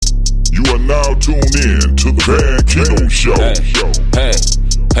You are now tuned in to the Van Keto Show.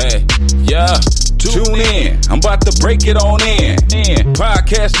 Hey, yeah. Tune in, I'm about to break it on in.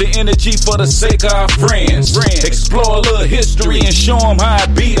 Podcast the energy for the sake of our friends. Explore a little history and show them how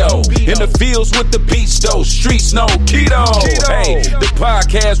it be though. In the fields with the beats though, streets no keto. Hey, the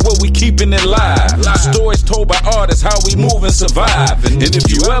podcast where we keeping it live. Stories told by artists, how we move and survive. And if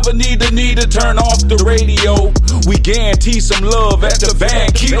you ever need to turn off the radio, we guarantee some love at the Van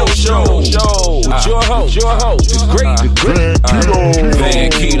Keto Show. With your host, the great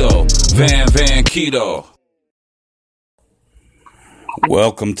Van Keto. Van Keto.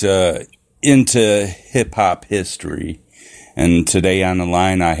 Welcome to Into Hip Hop History, and today on the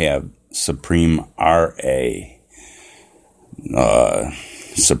line I have Supreme R.A.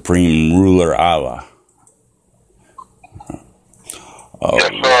 Supreme Ruler Allah.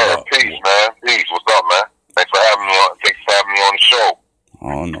 Yes, sir. Peace, man. Peace. What's up, man? Thanks for having me on the show.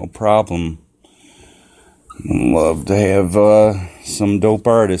 Oh, no problem. Love to have some dope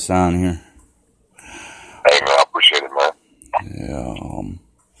artists on here. Hey, man, I appreciate it, man. Yeah.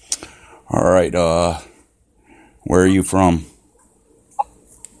 All right. Where are you from?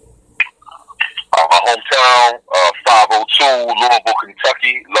 My hometown, 502, Louisville,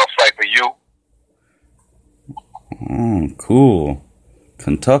 Kentucky. Love sight for you. Oh, cool.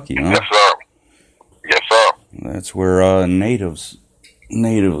 Kentucky, huh? Yes, sir. Yes, sir. That's where natives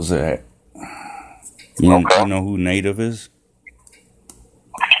at. You know who Native is?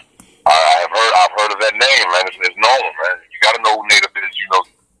 I've heard of that name, man. It's known, man. You got to know who Native is. You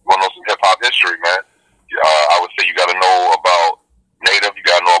want to know some hip hop history, man. I would say you got to know about Native. You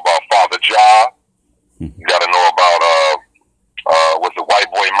got to know about Father Jah. You got to know about what's the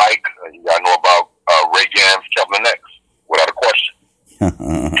White Boy Mike. You got to know about Ray Gams, Kevlin X. Without a question.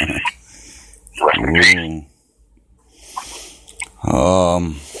 Rest in peace.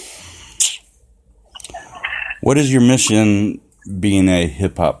 What is your mission being a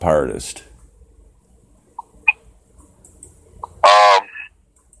hip hop artist?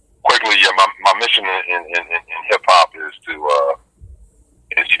 Quickly, yeah, my mission in hip hop is to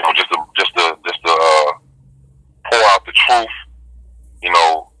just to pour out the truth,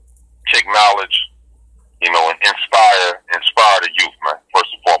 take knowledge, and inspire the youth, man.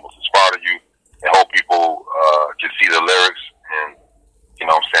 First and foremost, inspire the youth and hope people can see the lyrics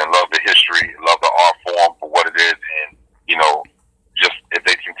and love the history, love the art form for what it is, and just if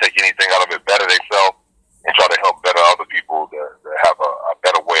they can take anything out of it, better themselves and try to help better other people that have a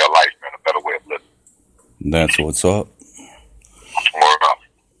better way of life, man, a better way of living. That's what's up.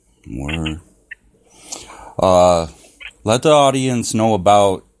 Word. Let the audience know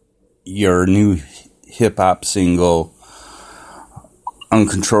about your new hip hop single,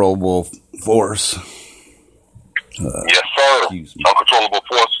 Uncontrollable Force. Yes, sir. Uncontrollable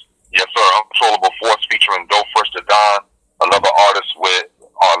Force. Yes, sir. Uncontrollable Force featuring Doe Fresh the Don, another artist with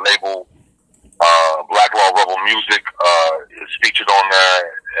our label, Black Law Rebel Music, is featured on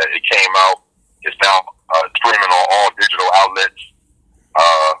there. It came out. It's now streaming on all digital outlets,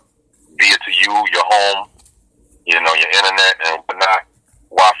 via to you, your home, your internet and whatnot,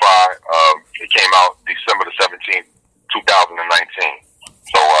 Wi-Fi. It came out December the 17th, 2019.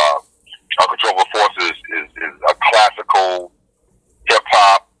 So, Uncontrollable Force is a classical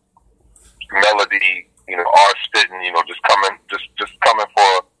hip-hop melody, art spitting, just coming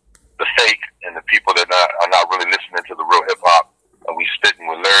for the fake and the people that are not really listening to the real hip-hop. And we spitting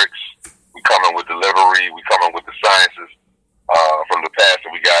with lyrics, we coming with delivery, we coming with the sciences from the past.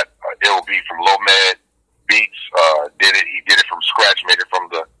 And we got Ill Beat from Lomed Beats, he did it from scratch, made it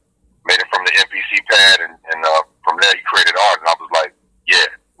from the MPC pad, and from there he created art. And I was like, yeah,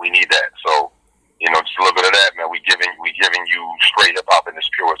 we need that. So, just a little bit of that, man. We giving you straight hip hop in its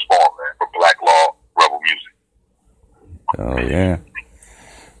purest form, man, for Black Law Rebel Music. Oh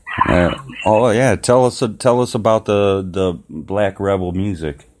yeah. Tell us about the Black Rebel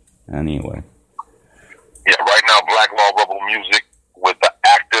Music, anyway. Yeah, right now Black Law Rebel Music with the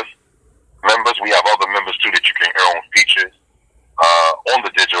active members. We have other members too that you can hear on features on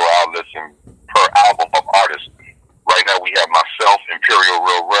the digital outlets and per album of artists. Right now we have myself, Imperial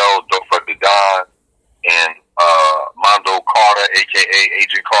Real Rel, Doe Fresh the Don, and Mondo Carter, aka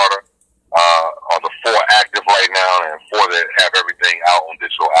Agent Carter, are the 4 active right now, and 4 that have everything out on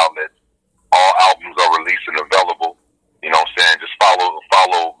digital outlets. All albums are released and available. You know what I'm saying? Just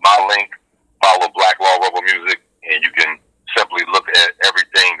follow my link, follow Black Law Rebel Music, and you can simply look at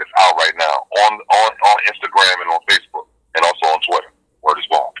everything that's out right now on Instagram and on Facebook, and also on Twitter. Word is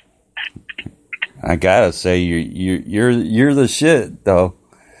born. I gotta say, you're the shit, though.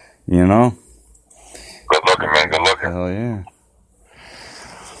 Good looking, man. Good looking. Hell yeah.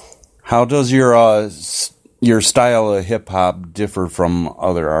 How does your style of hip hop differ from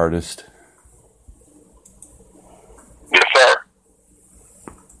other artists? Yes, sir.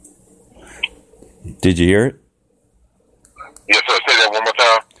 Did you hear it? Yes, sir. Say that one more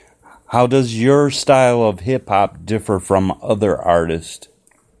time. How does your style of hip hop differ from other artists?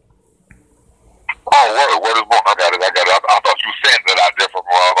 Oh, word is born. I got it. I thought you said that I differ from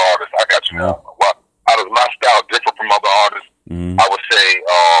other artists. I got you now. Well, how does my style differ from other artists? I would say,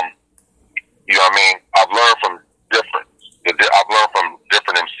 you know what I mean? I've learned from different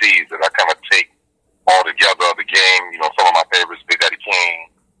MCs that I kind of take all together. The game, you know, some of my favorites, Big Daddy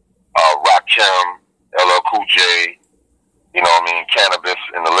Kane, Rakim, LL Cool J, you know what I mean, Cannabis,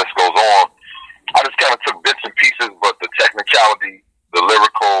 and the list goes on. I just kind of took bits and pieces, but the technicality, the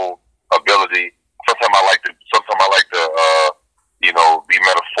lyrical ability, sometimes I like to you know, be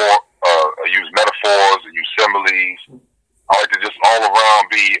use metaphors, use similes. I like to just all around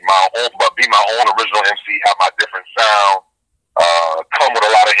be my own original MC, have my different sound, come with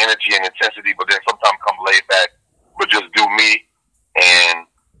a lot of energy and intensity, but then sometimes come laid back, but just do me. And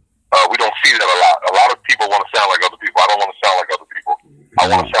we don't see that a lot. A lot of people want to sound like other people. I don't want to sound like other people. I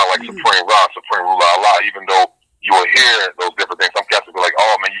want to sound like Supreme Ron, Supreme Ruler Allah, even though you will hear those different things. Some cats will be like,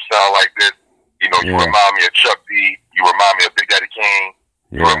 oh man, you sound like this. You know, you remind me of Chuck D. You remind me of Big Daddy Kane.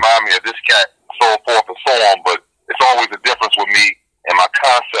 You remind me of this cat, so forth and so on. But it's always a difference with me and my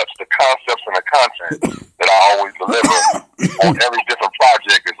concepts. The concepts and the content that I always deliver on every different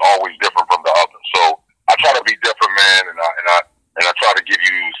project is always different from the other. So I try to be different, man, and I try to give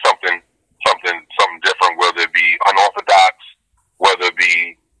you something different, whether it be unorthodox, whether it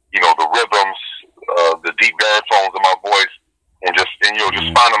be, you know, the rhythms, the deep baritones in my voice, and you know,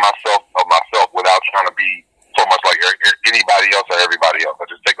 just finding myself without trying to be so much like anybody else or everybody else. I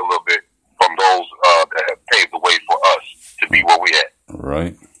just take a little bit from those that have paved the way for us to be where we at.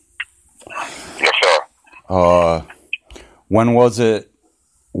 Right. Yes, sir. When was it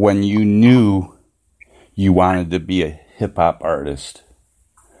when you knew you wanted to be a hip hop artist?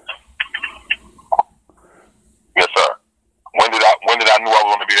 Yes, sir. When did I knew I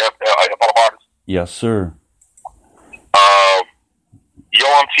was going to be a hip hop artist? Yes, sir. Yo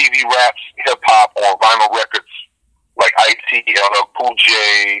MTV Raps hip hop on vinyl records like IT, LL Cool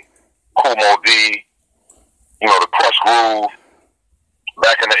J, Kool Moe Dee, you know, the Crush Groove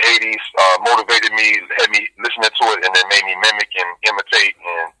back in the 80s motivated me, had me listening to it, and then made me mimic and imitate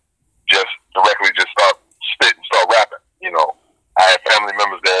and just directly just start spitting, start rapping. You know, I had family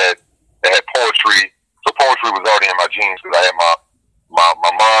members that had poetry, so poetry was already in my genes because I had my mom,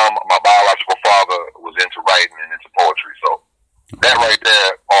 my biological father was into writing and into poetry. So that right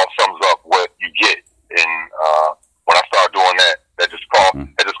there all sums up what you get. And when I started doing that just caused me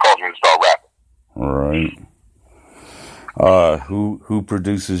to start rapping. Right. Who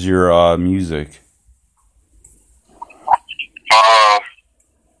produces your music? I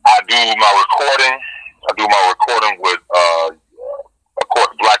do my recording with of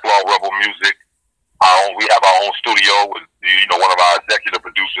course Black Law Rebel Music. We have our own studio with, you know, one of our executive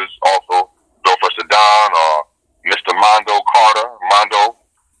producers also, Dofer Sedan or Mr. Mondo,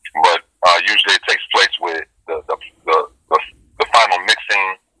 but usually it takes place with the final mixing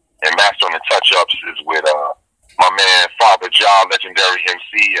and mastering and touch-ups is with my man Father Ja, legendary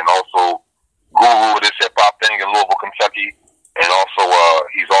MC, and also guru of this hip-hop thing in Louisville, Kentucky, and also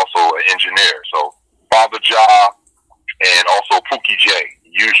he's also an engineer. So Father Ja and also Pookie J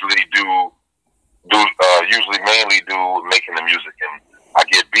usually mainly do making the music, and I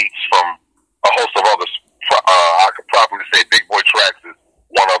get beats from a host of others. I could probably say Big Boy Tracks is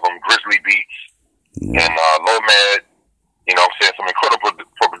one of them, Grizzly Beats, and Nomad, you know what I'm saying, some incredible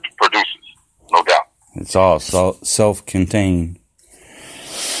producers, no doubt. It's all self-contained.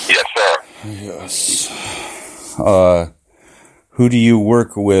 Yes, sir. Yes. Who do you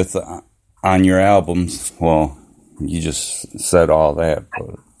work with on your albums? Well, you just said all that, but...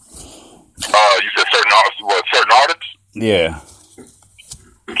 you said certain artists? Yeah.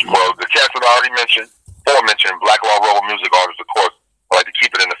 Well, the cats that I already mentioned, Black Law Rebel music artists, of course, I like to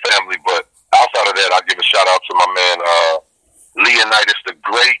keep it in the family, but outside of that, I'll give a shout out to my man, Leonidas the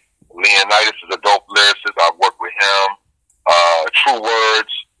Great. Leonidas is a dope lyricist. I've worked with him. True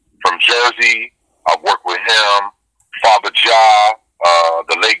Words from Jersey, I've worked with him. Father Ja,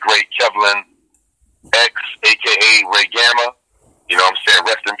 the late great Kevlin X, aka Ray Gamma. You know what I'm saying?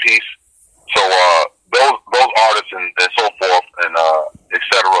 Rest in peace. So those artists and so forth and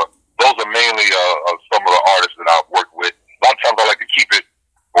etc. Those are mainly some of the artists that I've worked with. A lot of times I like to keep it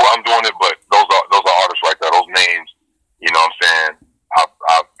where I'm doing it, but those are artists right there. Those names, you know what I'm saying? I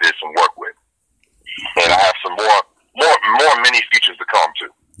did some work with, and I have some more mini features to come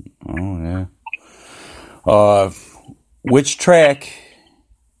too. Oh yeah. Which track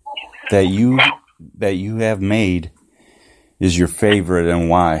that you have made is your favorite and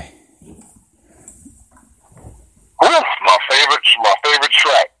why? My favorite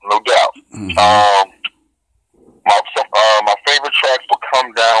track, no doubt. Mm-hmm. My favorite tracks will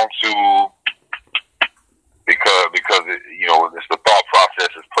come down to because it, it's the thought process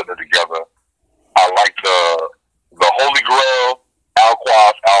is putting it together. I like the Holy Grail,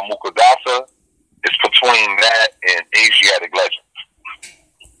 Al-Quas, Al-Muqaddasa. It's between that and Asiatic Legends.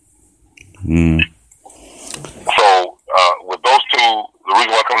 Mm. So with those two, the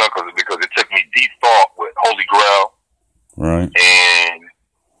reason why I come down is because it took me deep thought with Holy Grail, right, and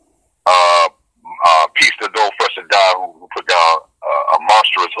Peace to Doe Fresh to Die, who put down a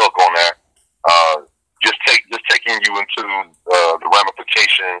monstrous hook on there. Just taking you into the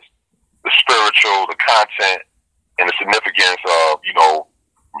ramifications, the spiritual, the content, and the significance of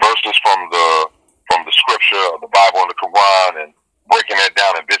verses from the scripture, of the Bible and the Quran, and breaking that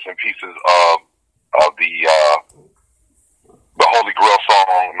down in bits and pieces of the Holy Grail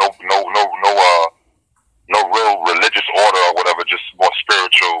song. No real religious order or whatever, just more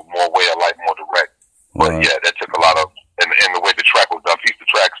spiritual, more way of life, more direct. But yeah, that took a lot of and the way the track was done. Piece the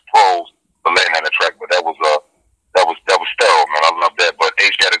Track's pros for laying on the track, but that was sterile, man. I love that. But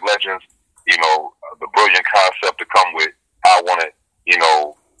Asiatic Legends, the brilliant concept to come with I wanted,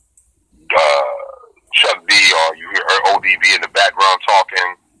 Chuck D, or you hear ODB in the background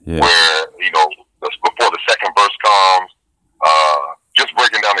talking, where before the second verse comes, just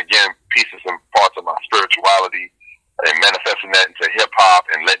breaking down again pieces and parts of my spirituality and manifesting that into hip hop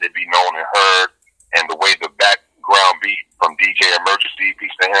and letting it be known and heard, and the way the background beat from DJ Emergency,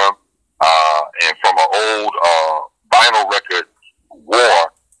 peace to him, and from an old vinyl record,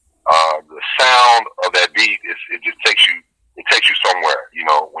 War, the sound of that beat it just takes you somewhere.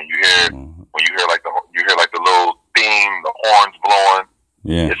 When you hear like the little theme, the horns blowing.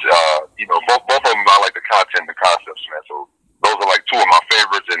 Yeah. It's both of them. I like the content, the concepts, man. So those are like two of my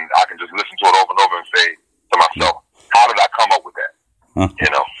favorites, and I can just listen to it over and over and say to myself, "How did I come up with that?" Huh.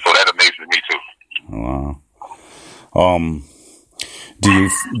 So that amazes me too. Wow.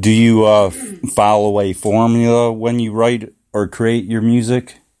 Do you follow a formula when you write or create your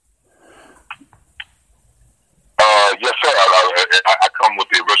music? Yes, sir. I come with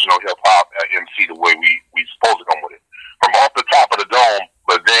the original hip hop MC the way we supposed to come with it, from off the top of the dome.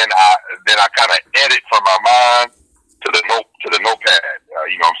 But then I kind of edit from my mind to the notepad.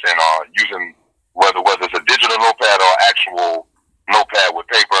 Using whether it's a digital notepad or actual notepad with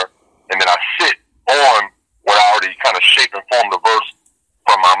paper, and then I sit on what I already kind of shape and form the verse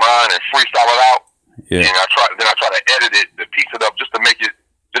from my mind and freestyle it out. Yeah. And I try to edit it, to piece it up, just to make it,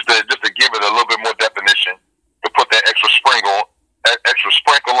 just to give it a little bit more definition, to put that extra sprinkle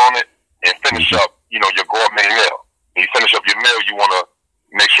on it, and finish up, your gourmet meal. When you finish up your meal, you want to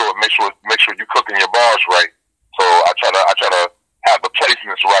make sure you're cooking your bars right. So I try to have the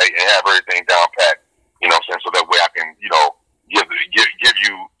placements right and have everything down pat. So that way I can, give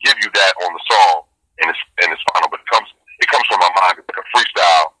you that on the song and it's final. But it comes from my mind. It's like a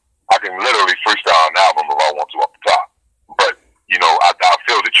freestyle. I can literally freestyle an album if I want to off the top. But I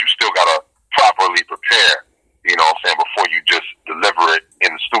feel that you still gotta properly prepare. Before you just deliver it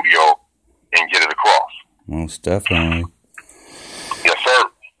in the studio and get it across. Most definitely. Yes, sir.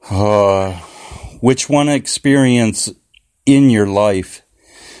 Which one experience in your life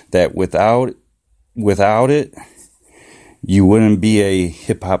that without it, you wouldn't be a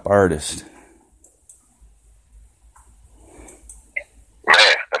hip hop artist? Man,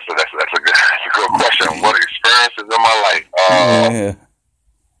 that's a good question. What experiences in my life?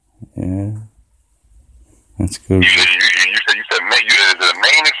 Yeah. That's good. You said is it a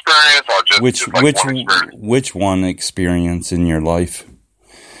main experience or just one experience? Which one experience in your life?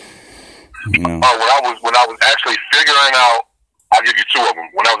 When I was actually figuring out, I'll give you two of them.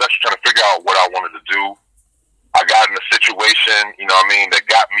 When I was actually trying to figure out what I wanted to do, I got in a situation, that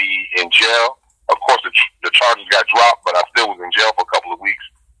got me in jail. Of course, the charges got dropped, but I still was in jail for a couple of weeks.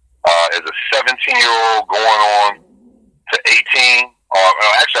 As a 17-year-old going on to 18,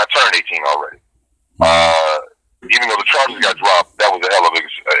 actually I turned 18 already. Even though the charges got dropped, that was a hell of an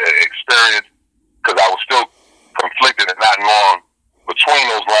experience, because I was still conflicted and not knowing between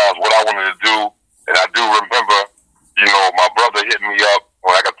those lines what I wanted to do. And I do remember, my brother hit me up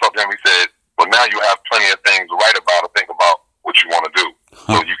when I got to talk to him. He said, "Well, now you have plenty of things to write about or think about what you want to do."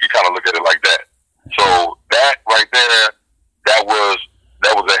 So you can kind of look at it like that. So that right there, that was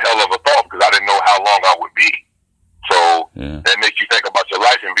a hell of a thought, because I didn't know how long I would be. So that makes you think about your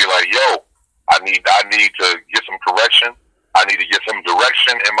life and be like, yo, I need to get some correction. I need to get some direction.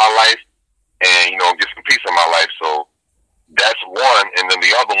 my life and, get some peace in my life. So that's one. And then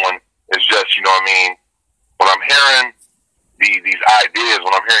the other one is just, when I'm hearing these ideas,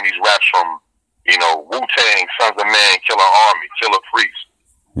 when I'm hearing these raps from, Wu-Tang, Sons of Man, Killer Army, Killer Priest,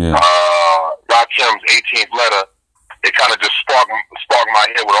 Rakim's 18th Letter, it kind of just sparked my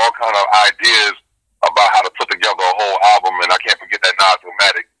head with all kind of ideas about how to put together a whole album. And I can't forget that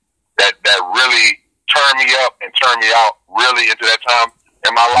Nas-O-Matic that really turned me up and turned me out really into that time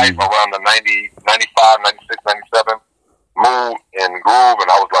in my life around the 90, 95, 96, 97 mood and groove. And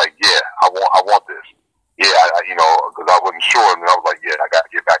I was like, yeah, I want this. Yeah, because I wasn't sure. And I was like, yeah, I got to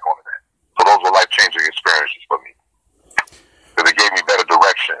get back onto that. So those were life-changing experiences for me. Because it gave me better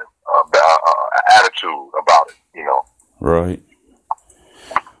direction, attitude about it, Right.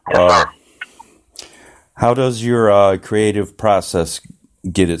 Yes, sir. How does your creative process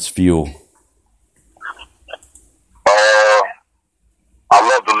get its fuel? I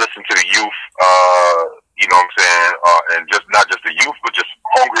love to listen to the youth, and just not just the youth, but just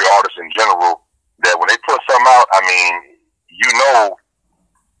hungry artists in general, that when they put something out,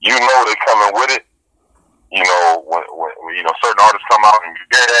 they're coming with it. When certain artists come out and you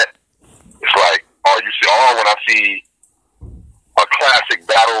hear that, it's like, when I see a classic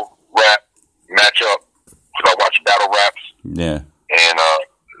battle rap matchup, because I watch battle raps. Yeah. And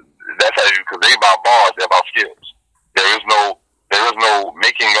that's how because they about bars, they're about skills. There is no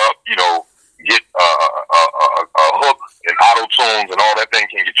making up, get a hook and auto tunes and all that thing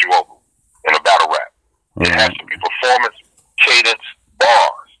can get you over in a battle rap. Mm-hmm. It has to be performance, cadence,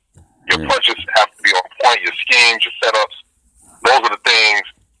 bars. Your punches have to be on point, your schemes, your setups. Those are the things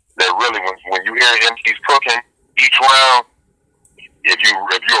that really, when you hear MCs cooking each round, if you're a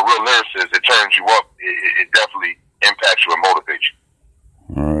real lyricist, it turns you up. It definitely impacts you and motivates you.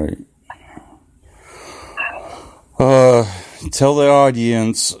 All right. Tell the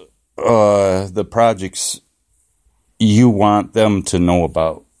audience the projects you want them to know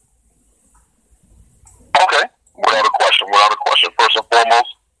about. Okay, without a question. First and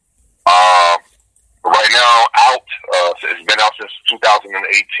foremost, right now out. It's been out since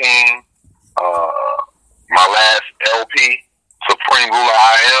 2018. My last LP, Supreme Ruler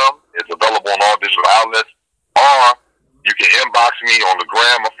I Am, is available on all digital outlets. Or you can inbox me on the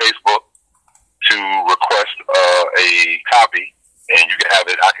gram or Facebook to request a copy, and you can have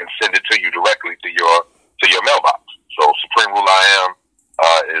it. I can send it to you directly to your mailbox. So Supreme Ruler I Am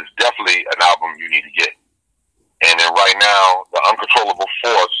is definitely an album you need to get. And then right now, The Uncontrollable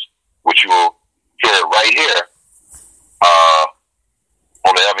Force, which you will hear it right here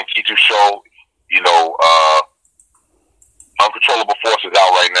on the Evan Kitu Show. Uncontrollable Force is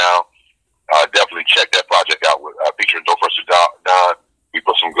out right now. Definitely check that project out with featuring Dope vs. Don. We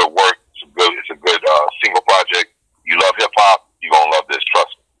put some good work. It's a good single project. You love hip hop, you're gonna love this.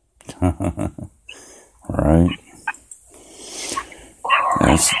 Trust me. Right.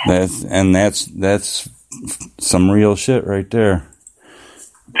 That's some real shit right there.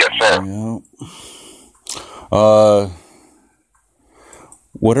 Yes, sir. Yeah.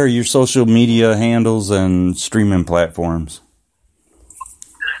 What are your social media handles and streaming platforms?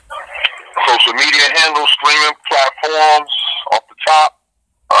 Social media handles, streaming platforms, off the top,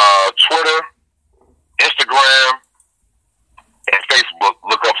 Twitter, Instagram, and Facebook.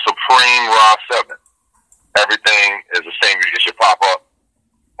 Look up Supreme Ra 7. Everything is the same. It should pop up.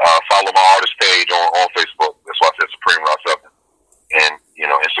 Follow my artist page on Facebook. That's why I said Supreme Ra 7. And,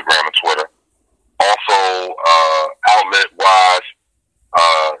 Instagram and Twitter. Also, outlet-wise,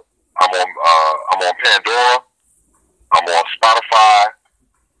 I'm on Pandora. I'm on Spotify.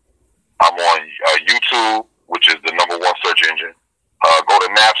 I'm on YouTube, which is the #1 search engine. Go to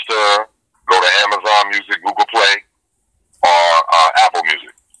Napster, go to Amazon Music, Google Play, or Apple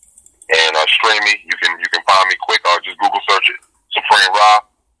Music, and stream me. You can find me quick, or just Google search it, Supreme Ra,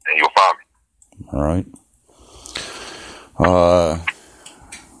 and you'll find me. All right.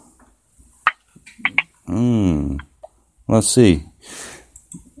 Let's see.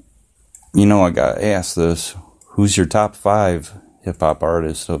 I got asked this. Who's your top 5 hip-hop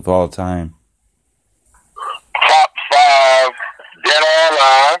artists of all time? Top 5 dead or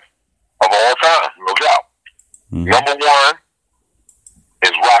alive of all time, no doubt. Mm-hmm. #1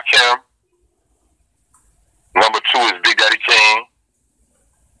 is Rakim. #2 is Big Daddy Kane.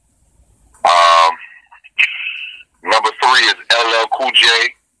 #3 is LL Cool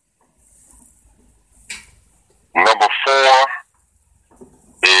J. #4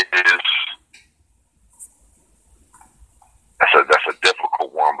 is that's a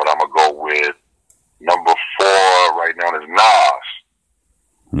difficult one, but I'm gonna go with #4 right now is Nas.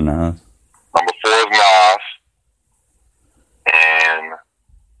 Nas. #4 is Nas, and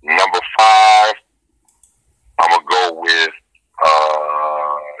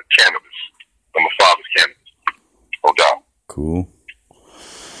Cool.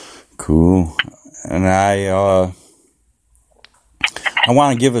 And I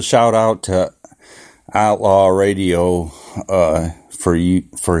want to give a shout out to Outlaw Radio for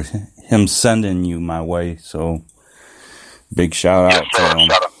him sending you my way. So big shout out to him.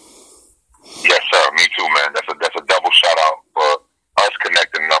 Shout out. Yes, sir. Me too, man. That's a double shout out for us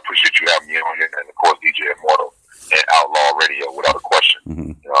connecting. And I appreciate you having me on here, and of course DJ Immortal and Outlaw Radio, without a question. Mm-hmm.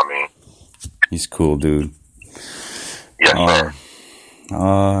 You know what I mean? He's cool, dude. Yes, sir.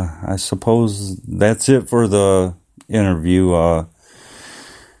 I suppose that's it for the interview.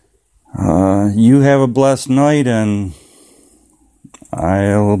 You have a blessed night, and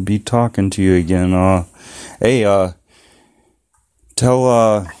I'll be talking to you again. Hey,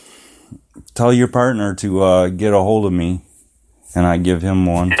 tell your partner to get a hold of me, and I give him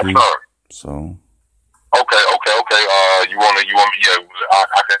one too. Yes, sir. So. Okay. You want me? Yeah,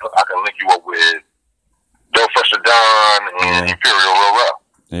 I can link you up with Doe Fresh to Don and Imperial Real Rap.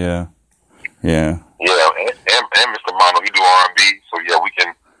 Yeah. Yeah, and Mr. Mono, he do R&B, so yeah, we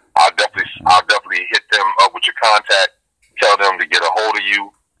can. I'll definitely hit them up with your contact. Tell them to get a hold of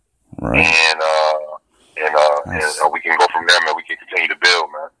you, right? And we can go from there, man. We can continue to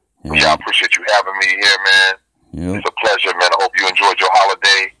build, man. Yeah. Yeah, I appreciate you having me here, man. Yep. It's a pleasure, man. I hope you enjoyed your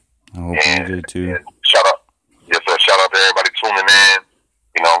holiday. I hope you did too. And shout out to everybody tuning in.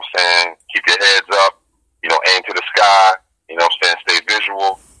 You know what I'm saying? Keep your heads up. You know, aim to the sky. You know what I'm saying? Stay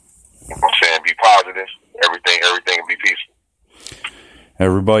visual. You know what I'm saying? Be positive. Everything will be peaceful.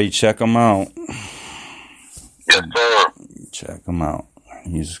 Everybody check him out. Yes, sir. Check him out.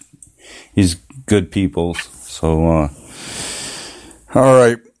 He's good people. So, all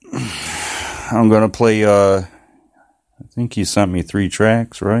right. I'm going to play, I think he sent me 3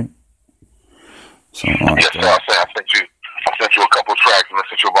 tracks, right? Something like yes, that. sir. I sent you a couple tracks, and I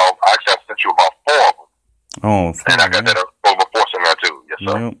sent you about 4 of them. Oh, and I got that over force in there too. Yes,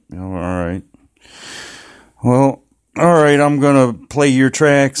 sir. Yep. All right. Well, all right. I'm gonna play your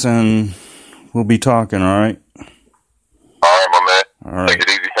tracks, and we'll be talking. All right. All right, my man. All right. Take it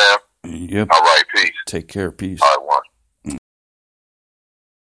easy, fam. Yep. All right. Peace. Take care. Peace. All right. One.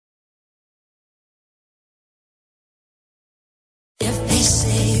 If they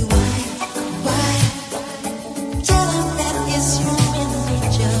say why, tell them that it's human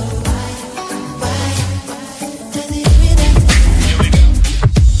nature. Why, does it really?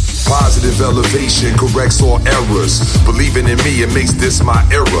 Positive elevation corrects all errors. Believing in me, it makes this my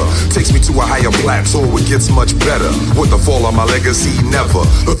era. Takes me to a higher plateau, it gets much better. With the fall of my legacy, never.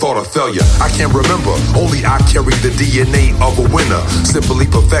 The thought of failure, I can't remember. Only I carry the DNA of a winner. Simply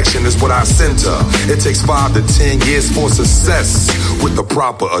perfection is what I center. It takes 5 to 10 years for success. With the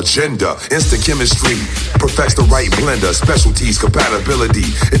proper agenda, instant chemistry perfects the right blender. Specialties,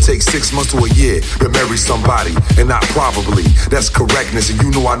 compatibility. It takes 6 months to a year to marry somebody, and not probably. That's correctness, and you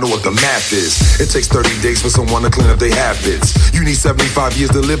know I know what the math is. It takes 30 days for someone to clean up their habits. You need 75 years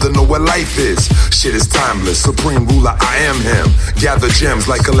to live to know what life is. Shit is timeless, supreme ruler, I am him. Gather gems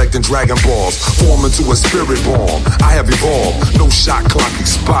like collecting Dragon Balls. Form into a spirit bomb. I have evolved, no shot clock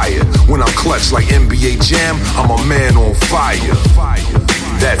expired. When I'm clutched like NBA Jam, I'm a man on fire.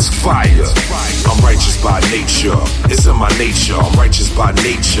 That's fire. I'm righteous by nature. It's in my nature. I'm righteous by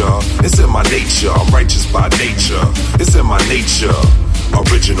nature. It's in my nature. I'm righteous by nature. It's in my nature.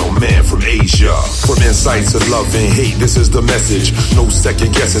 Original man from Asia. From insight to love and hate, this is the message. No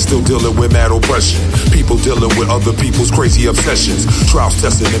second guessing, still dealing with mad oppression. People dealing with other people's crazy obsessions. Trials,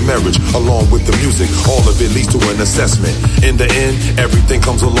 testing, and marriage, along with the music. All of it leads to an assessment. In the end, everything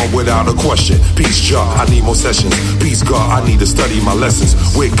comes along without a question. Peace, Jah, I need more sessions. Peace, God, I need to study my lessons.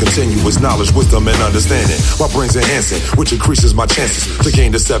 With continuous knowledge, wisdom, and understanding. My brain's enhancing, which increases my chances to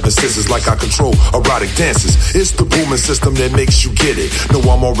gain the 7 senses like I control erotic dances. It's the booming system that makes you get it. No,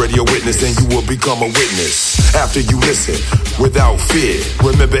 I'm already a witness, and you will become a witness after you listen without fear.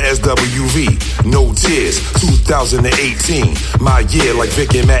 Remember SWV, no tears. 2018, my year like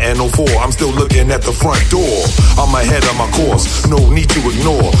Vic and Matt and 04. I'm still looking at the front door. I'm ahead of my course, no need to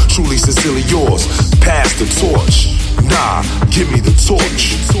ignore. Truly, sincerely yours. Pass the torch. Nah, give me the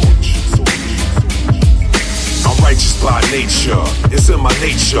torch. I'm righteous by nature. It's in my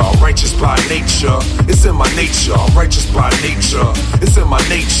nature. I'm righteous by nature. It's in my nature. I'm righteous by nature. It's in my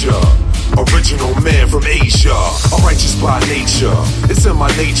nature. Original man from Asia. I'm righteous by nature. It's in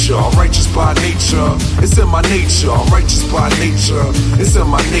my nature. I'm righteous by nature. It's in my nature. I'm righteous by nature. It's in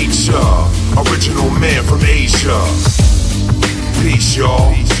my nature. Original man from Asia. Peace,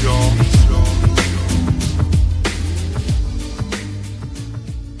 y'all.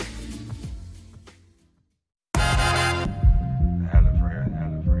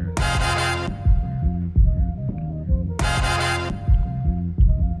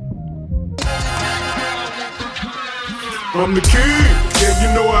 I'm the king, yeah, you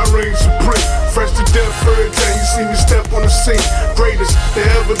know I reign supreme. Fresh to death every time you see me step on the scene. Greatest to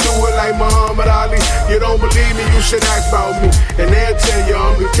ever do it like Muhammad Ali. You don't believe me, you should ask about me, and they'll tell you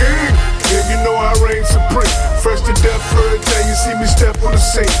I'm the king. Yeah, you know I reign supreme. Fresh to death every time you see me step on the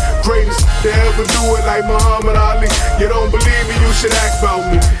scene. Greatest to ever do it like Muhammad Ali. You don't believe me, you should ask about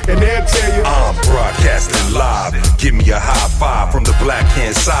me, and they'll tell you I'm broadcasting live. Give me a high five from the black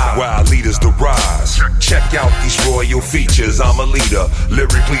hand side where our leaders the rise. Check out these royal features. I'm a leader,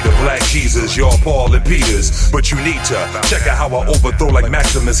 lyrically the black Jesus. You're Paul and Peters, but you need to check out how I overthrow like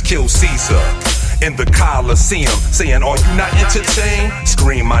Maximus killed Caesar. In the Coliseum, saying, are you not entertained?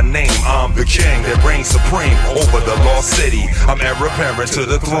 Scream my name, I'm the king that reigns supreme over the lost city. I'm heir apparent to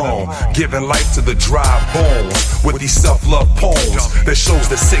the throne, giving life to the dry bones with these self-love poems that shows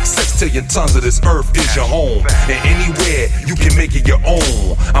that 6 sextillion tons of this earth is your home. And anywhere you can make it your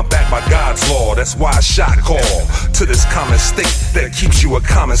own. I'm backed by God's law, that's why I shot call to this common state that keeps you a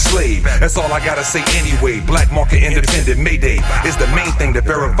common slave. That's all I gotta say anyway. Black market independent Mayday is the main thing that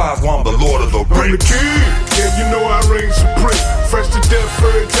verifies why I'm the Lord of the Rings. I'm the king, yeah, you know I reign supreme. Fresh to death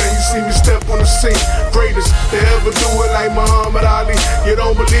every time you see me step on the scene. Greatest to ever do it like Muhammad Ali. You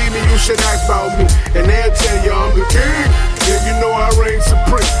don't believe me, you should ask about me, and they'll tell you I'm the king. Yeah, you know I reign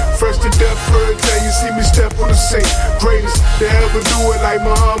supreme. Fresh to death every time you see me step on the scene. Greatest to ever do it like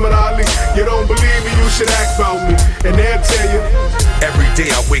Muhammad Ali. You don't believe me, you should ask about me, and they'll tell you. Every day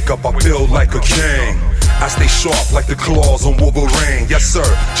I wake up, I feel like a king. I stay sharp like the claws on Wolverine. Yes, sir,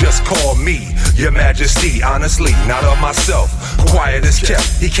 just call me Your Majesty. Honestly, not of myself. Quiet as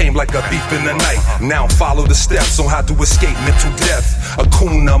kept. He came like a thief in the night. Now follow the steps on how to escape mental death.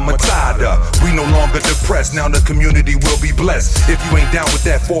 Hakuna Matata. We no longer depressed. Now the community will be blessed. If you ain't down with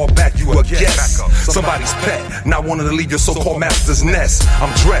that, fall back, you a guest. Somebody's pet, not wanting to leave your so-called master's nest.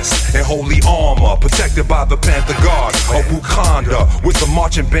 I'm dressed in holy armor, protected by the Panther Guard of Wakanda, with the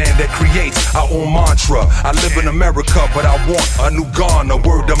marching band that creates our own mantra. I live in America, but I want a new Ghana.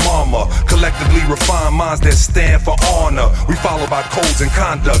 Word to mama. Collectively refined minds that stand for honor. We follow by codes and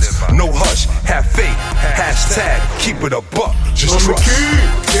conducts. No hush, have faith. Hashtag keep it a buck. Just I'm trust. the king,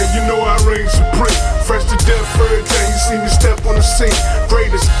 yeah, you know I reign supreme. Fresh to death every time you see me step on the scene.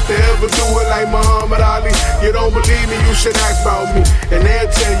 Greatest to ever do it like Muhammad Ali. You don't believe me, you should ask about me, and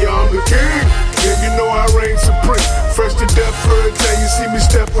they'll tell you I'm the king. Yeah, you know I reign supreme. Fresh to death every time you see me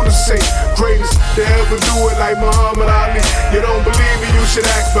step on the scene. Greatest to ever do it like Muhammad Ali. You don't believe me, you should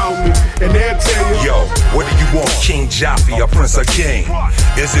ask about me, and they'll tell you. Yo, what do you want, King Jaffe or Prince of King?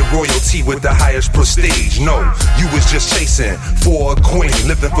 Is it royalty with the highest prestige? No, you was just chasing for a queen,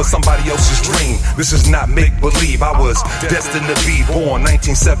 living for somebody else's dream. This is not make-believe. I was destined to be born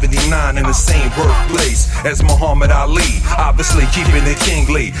 1979 in the same birthplace as Muhammad Ali. Obviously keeping it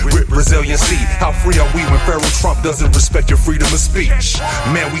kingly with resiliency. How free are we when Pharaoh Trump doesn't respect your freedom of speech?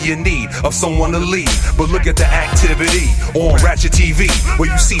 Man, we in need of someone to lead. But look at the activity on Ratchet TV, where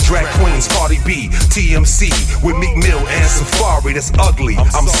you see drag queens, Cardi B, TMC, with Meek Mill and Safari. That's ugly,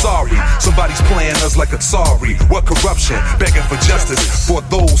 I'm sorry. Somebody's playing us like Atari. What corruption? Begging for justice for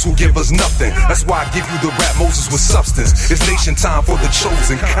those who give us nothing. That's why I give you the rap Moses with substance. It's nation time for the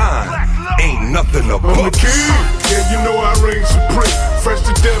chosen kind. Ain't nothing I'm the above king, yeah, you know I reign supreme. Fresh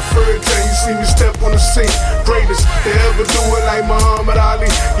to death every time you see me step on the scene. Greatest to ever do it like Muhammad Ali.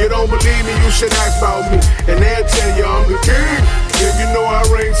 You don't believe me, you should ask about me, and they'll tell you I'm the king. Yeah, you know I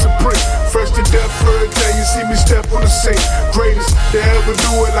reign supreme. Fresh to death every time you see me step on the scene. Greatest to ever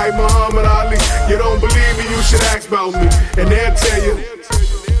do it like Muhammad Ali. You don't believe me, you should ask about me, and they'll tell you.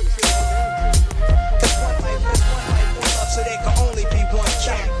 So there can only be one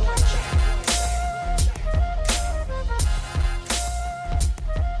champ.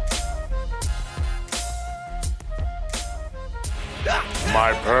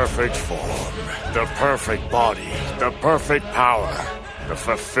 My perfect form, the perfect body, the perfect power, the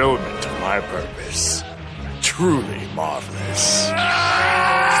fulfillment of my purpose. Truly marvelous.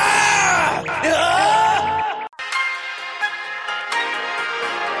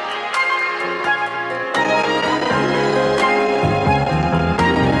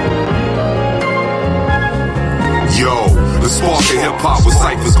 Yo, the spark of hip-hop with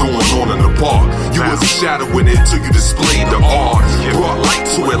ciphers going on in the park. You was a shadow in it till you displayed the art. Brought light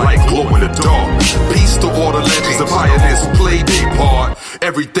to it like glow in the dark. Peace to all the legends and pioneers who played their part.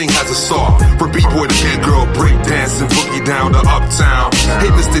 Everything has a start. From B-boy to B-girl, breakdancing, boogie down to uptown. Hey,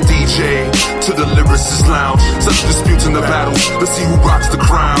 Mr. DJ, to the lyricist lounge. Such disputes in the battles, let's see who rocks the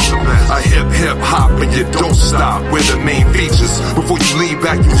crown. A hip-hop and you don't stop. We're the main features. Before you lean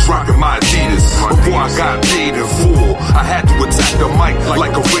back, you was rocking my Adidas. Before I got paid in full, I had to attack the mic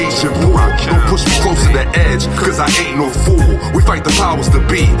like a raging bull. Don't push me close to the edge, cause I ain't no fool. We fight the powers to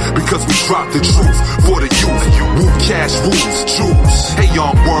be, because we drop the truth for the youth. Woo cash rules, choose. Hey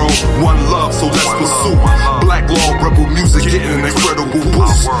young world, one love, so let's pursue. Black law, rebel music, getting an incredible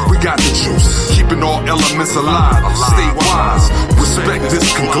boost. We got the juice, keeping all elements alive. Stay wise, respect this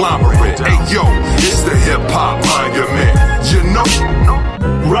conglomerate. Hey yo, it's the hip-hop monument, you know.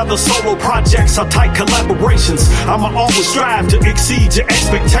 Rather solo projects or tight collaborations, I'ma always strive to exceed your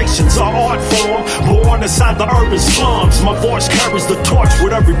expectations. Our art form, born inside the urban slums. My voice carries the torch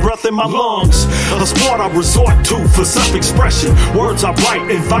with every breath in my lungs. A sport I resort to for self-expression. Words I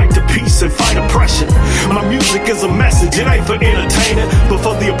write invite to peace and fight oppression. My music is a message, it ain't for entertaining, but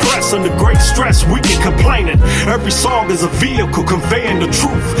for the oppressed under great stress, weak and complaining. Every song is a vehicle conveying the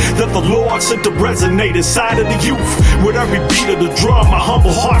truth that the Lord sent to resonate inside of the youth. With every beat of the drum, my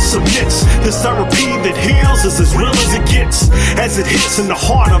humble heart submits. This therapy that heals is as real as it gets, as it hits in the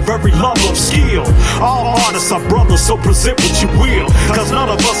heart of every lover of skill. All artists are brothers, so present what you will, cause none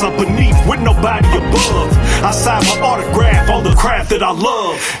of us are beneath with nobody above. I sign my autograph on the craft that I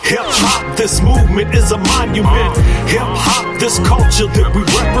love. Hip-hop, this movement is a monument. Hip-hop, this culture that we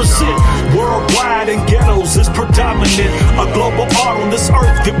represent. Worldwide in ghettos is predominant. A global art on this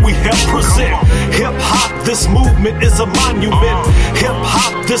earth that we help present. Hip-hop, this movement is a monument.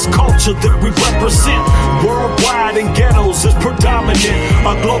 Hip-hop, this culture that we represent. Worldwide in ghettos is predominant.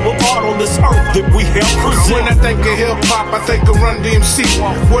 A global art on this earth that we help present. When I think of hip-hop, I think of Run DMC.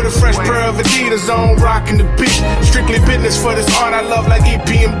 With a fresh pair of Adidas on, rocking the beat. Strictly business for this art I love like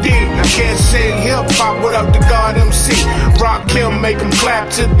EPMD. I can't say hip-hop without the God MC. Rock him, make him clap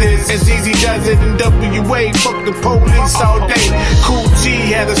to this. As easy does it in WA. Fuck the police all day. Cool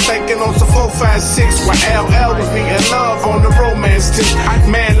G had us thinking on some 456. While LL was needing love on the romance tip.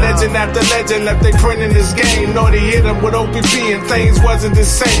 Man, legend after legend left they printing this game. Know they hit him with OPP and things wasn't the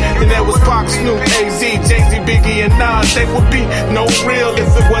same. And there was Pac, Snoop, AZ, Jay-Z, Biggie, and Nas. They would be no real if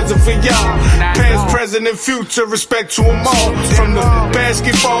it wasn't for y'all. Past, present, and future, respect to them all. From the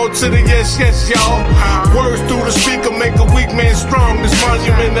basketball to the yes, yes, y'all. Words through the speaker make a weak man strong. This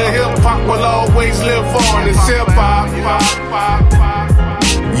monument of hip-hop will always live on. It's hip-hop.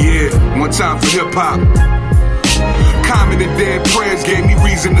 Yeah, one time for hip-hop. Common and dead prayers gave me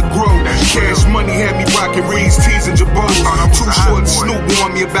reason to grow. Cash money had me rocking Reed's, tees, and Jabos. Too Short and Snoop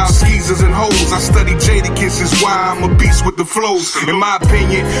warned me about skeezers and hoes. I studied Jadakiss, is why I'm a beast with the flows. In my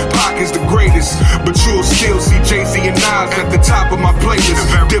opinion, Pac is the greatest, but you'll still see Jay-Z and Nas at the top of my playlist.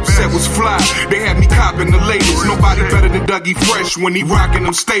 Dipset was fly, they had me copping the latest. Nobody better than Dougie Fresh when he rocking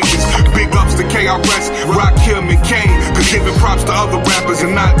them stages. Big ups to KRS, Rakim, and Kane, cause giving props to other rappers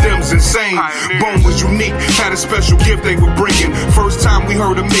and not them's insane. Bone was unique, had a special gift they were bringing. First time we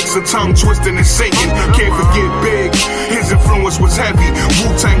heard a mix of tongue twisting and singing. Can't forget Big, his influence was heavy.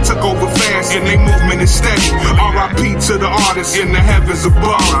 Wu-Tang took over fast and they movement is steady. R.I.P. to the artists in the heavens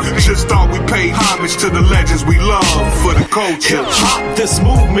above. Just thought we paid homage to the legends we love for the culture. Hip-hop, this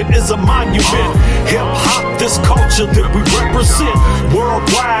movement is a monument. Hip-hop, this culture that we represent.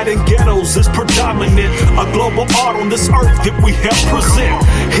 Worldwide in ghettos is predominant. A global art on this earth that we help present.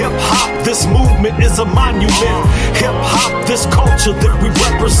 Hip-hop, this movement is a monument. Hip-hop, this culture that we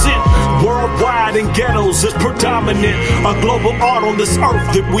represent. Worldwide in ghettos is predominant. A global art on this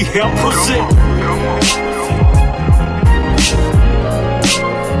earth that we help present.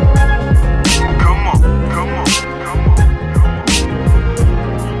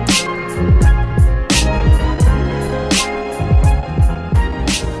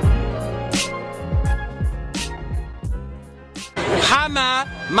 Hama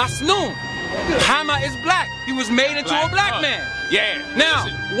Masnoon. Hama is black. He was made into a black man. Yeah. Now,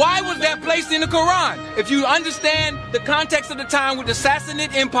 why was that placed in the Quran? If you understand the context of the time with the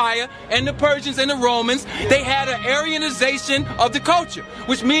Sassanid Empire and the Persians and the Romans, they had an Aryanization of the culture,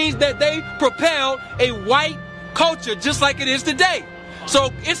 which means that they propelled a white culture just like it is today.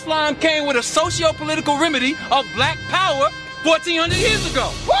 So Islam came with a socio-political remedy of black power 1,400 years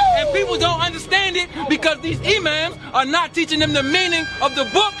ago. Woo! And people don't understand it because these imams are not teaching them the meaning of the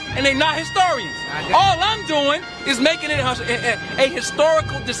book and they're not historians. All I'm doing is making it a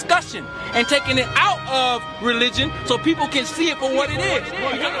historical discussion and taking it out of religion so people can see it for what it is.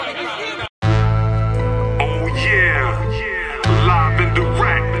 Oh yeah, live and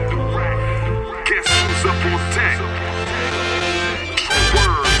direct. Guess who's up on deck?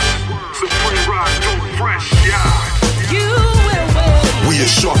 Words, Supreme Rock, don't fresh, yeah. We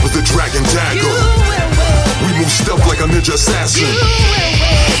as sharp as the dragon dagger. We move stealth like a ninja assassin.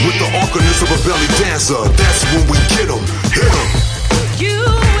 With the awkwardness of a belly dancer. That's when we get 'em, hit 'em.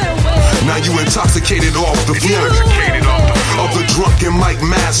 Now you intoxicated off the floor of the drunken Mike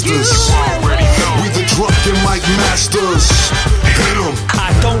Masters. We the drunken Mike Masters. Hit 'em.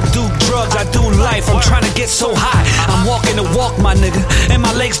 I don't do drugs, I do life. I'm trying to get so high. I'm walking the walk, my nigga, and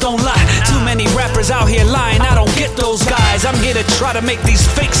my legs don't lie. Too many rappers out here lying, I don't get those guys. I'm here to try to make these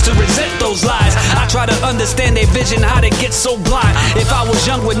fakes to resent those lies. I try to understand their vision, how they get so blind. If I was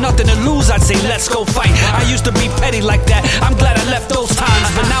young with nothing to lose, I'd say let's go fight. I used to be petty like that, I'm glad I left those times.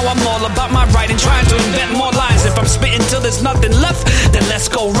 But now I'm all about my right and trying to invent more lines. If I'm spitting till there's nothing left, then let's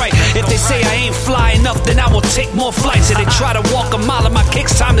go right. If they say I ain't fly enough, then I will take more flights. If they try to walk a mile of my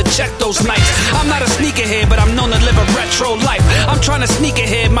kicks, time to check those nights. I'm not a sneakerhead, but I'm known to live a retro life. I'm trying to sneak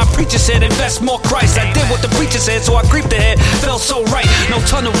ahead, my preacher said invest more Christ. I did what the preacher said, so I creeped ahead, felt so right. No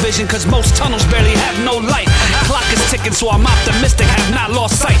tunnel vision, cause most tunnels barely have no light. Clock is ticking, so I'm optimistic, have not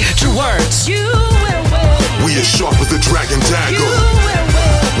lost sight. True words. We as sharp as the dragon dagger.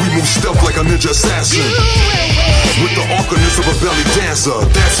 We move stealth like a ninja assassin. With the awkwardness of a belly dancer,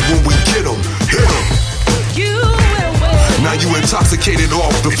 that's when we get 'em, hit 'em. Now you intoxicated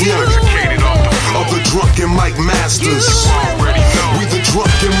off the floor of the drunken Mike Masters. We the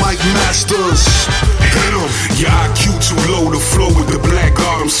drunken Mike Masters. Hit 'em. Your IQ too low to flow with the black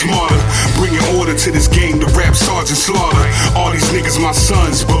god, I'm smarter. Bringing order to this game, the rap sergeant slaughter. All these niggas my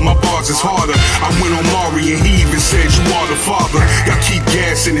sons, but my bars is harder. I went on Maury and he even said you are the father. Y'all keep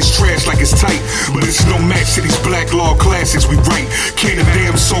gassing this trash like it's tight, but it's no match to these black law classics we write. Can't a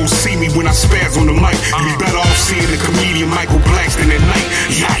damn soul see me when I spaz on the mic. You be better off seeing the comedian Michael Blackston at night.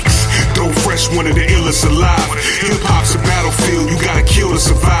 Yikes. Doe Fresh, one of the illest alive. Hip-hop's a battlefield, you gotta kill to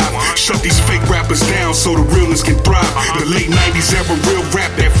survive. Shut these fake rappers down so the realness can thrive. The late 90s era real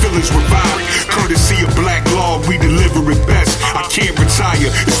rap, that feelings revive. Courtesy of Black Law, we deliver it best. I can't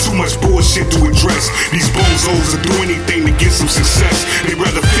retire, it's too much bullshit to address. These bozos will do anything to get some success. They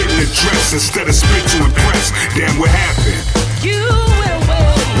rather fit in a dress instead of spit to impress. Damn, what happened?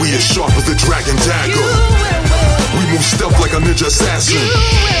 We as sharp as the dragon dagger. We move stealth like a ninja assassin.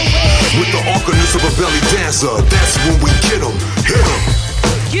 With the awkwardness of a belly dancer, that's when we get 'em, hit 'em.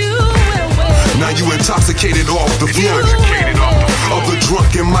 Now you intoxicated off the floor of the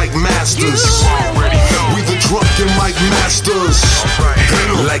drunken Mike Masters. We the drunken Mike Masters.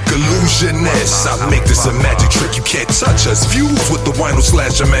 Like illusionists, I make this a magic trick. You can't touch us. Fuse with the wino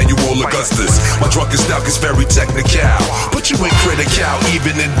slash Emmanuel Augustus. My drunken style is very technical, but you ain't critical.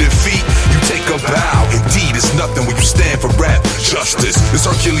 Even in defeat, you take a bow. Indeed, it's nothing when you stand for rap justice. This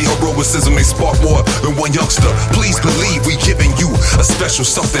Herculean heroicism may spark more than one youngster. Please believe we giving you a special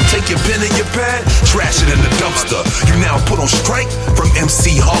something. Take your pen and your pad, trash it in the dumpster. You now put on strike from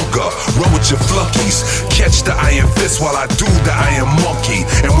MC Hunger. Run with your flunkies, catch the iron fist while I do the iron monkey.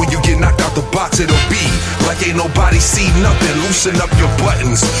 And when you get knocked out the box, it'll be like ain't nobody see nothing. Loosen up your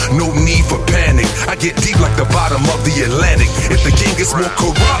buttons, no need for panic. I get deep like the bottom of the Atlantic. If the game gets more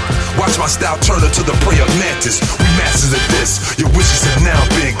corrupt, watch my style turn into the prey of mantis. We masters at this, your wishes have now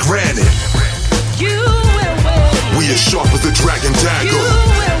been granted. We as sharp as the dragon dagger.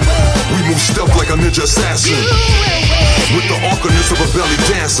 We move stealth like a ninja assassin. With the awkwardness of a belly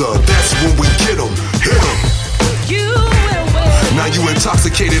dancer, that's when we get 'em, hit 'em. Now you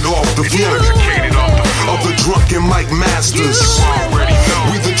intoxicated off the floor of the drunken Mike Masters.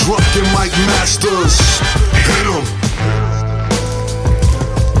 We the drunken Mike Masters. Hit 'em.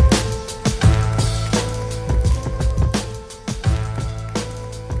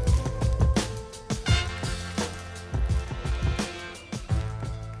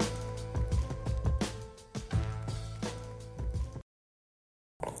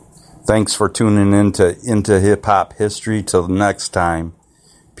 Thanks for tuning into Hip Hop History. Till next time,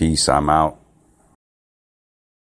 peace. I'm out.